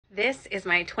This is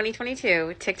my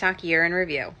 2022 TikTok year in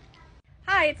review.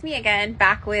 Hi, it's me again,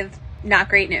 back with not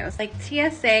great news. Like,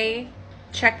 TSA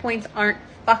checkpoints aren't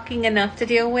fucking enough to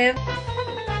deal with.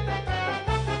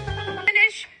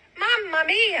 Finish, Mamma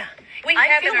Mia.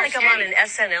 I feel like I'm on an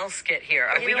SNL skit here.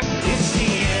 Are we? It's the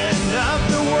end of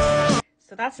the world.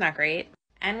 So that's not great.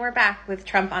 And we're back with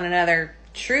Trump on another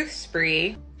truth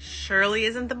spree. Surely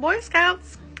isn't the Boy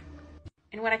Scouts.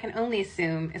 And what I can only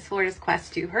assume is Florida's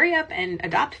quest to hurry up and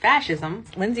adopt fascism.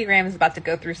 Lindsey Graham is about to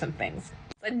go through some things.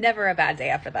 But never a bad day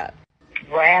after that.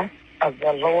 Wrath of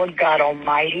the Lord God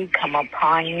Almighty come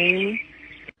upon you.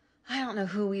 I don't know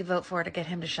who we vote for to get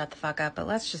him to shut the fuck up, but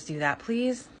let's just do that,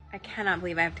 please. I cannot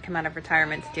believe I have to come out of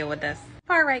retirement to deal with this.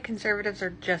 Far-right conservatives are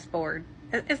just bored.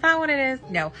 Is that what it is?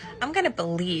 No, I'm gonna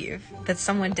believe that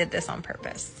someone did this on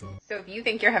purpose. So if you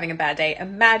think you're having a bad day,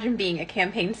 imagine being a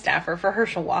campaign staffer for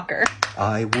Herschel Walker.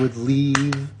 I would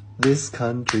leave this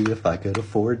country if I could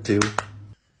afford to.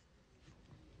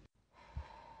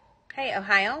 Hey,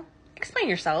 Ohio, explain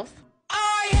yourselves.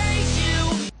 I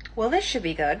hate you. Well, this should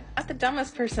be good. Not the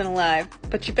dumbest person alive,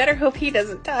 but you better hope he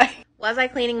doesn't die. Was I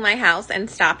cleaning my house and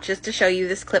stopped just to show you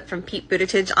this clip from Pete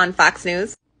Buttigieg on Fox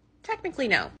News? Technically,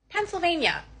 no.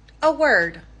 Pennsylvania. A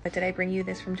word. But did I bring you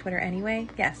this from Twitter anyway?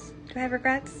 Yes. Do I have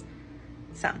regrets?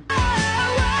 Some.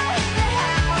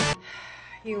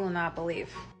 You will not believe.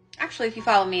 Actually, if you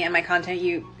follow me and my content,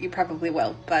 you probably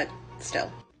will, but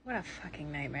still. What a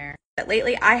fucking nightmare. But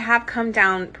lately, I have come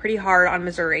down pretty hard on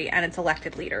Missouri and its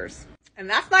elected leaders. And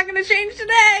that's not going to change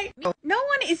today. No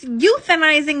one is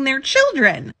euthanizing their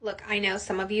children. Look, I know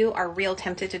some of you are real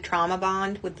tempted to trauma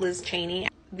bond with Liz Cheney.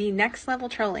 The next level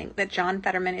trolling that John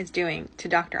Fetterman is doing to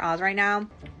Dr. Oz right now,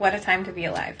 what a time to be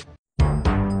alive.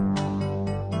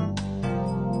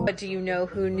 But do you know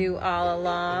who knew all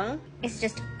along? It's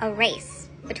just a race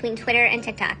between Twitter and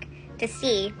TikTok to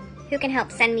see who can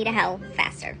help send me to hell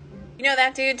faster. You know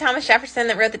that dude, Thomas Jefferson,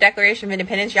 that wrote the Declaration of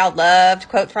Independence y'all love to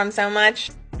quote from so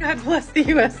much? God bless the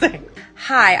USA.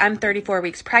 Hi, I'm 34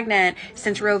 weeks pregnant.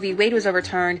 Since Roe v. Wade was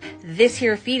overturned, this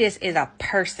here fetus is a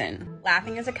person.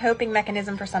 Laughing is a coping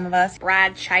mechanism for some of us.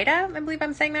 Brad Chida, I believe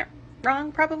I'm saying that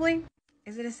wrong, probably.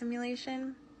 Is it a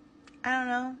simulation? I don't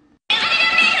know.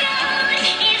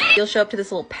 You'll show up to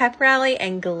this little pep rally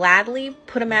and gladly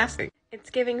put a mask.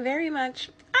 It's giving very much,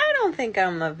 I don't think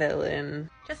I'm a villain.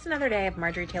 Just another day of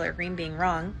Marjorie Taylor Greene being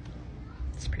wrong.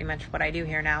 It's pretty much what I do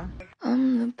here now.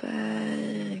 I'm the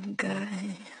bad guy.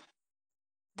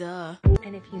 Duh.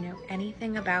 And if you know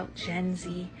anything about Gen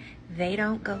Z, they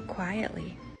don't go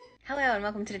quietly. Hello and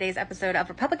welcome to today's episode of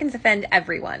Republicans Offend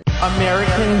Everyone.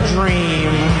 American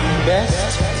dream.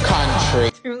 Best country.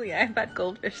 Truly, I've had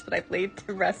goldfish that I've laid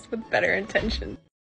to rest with better intention.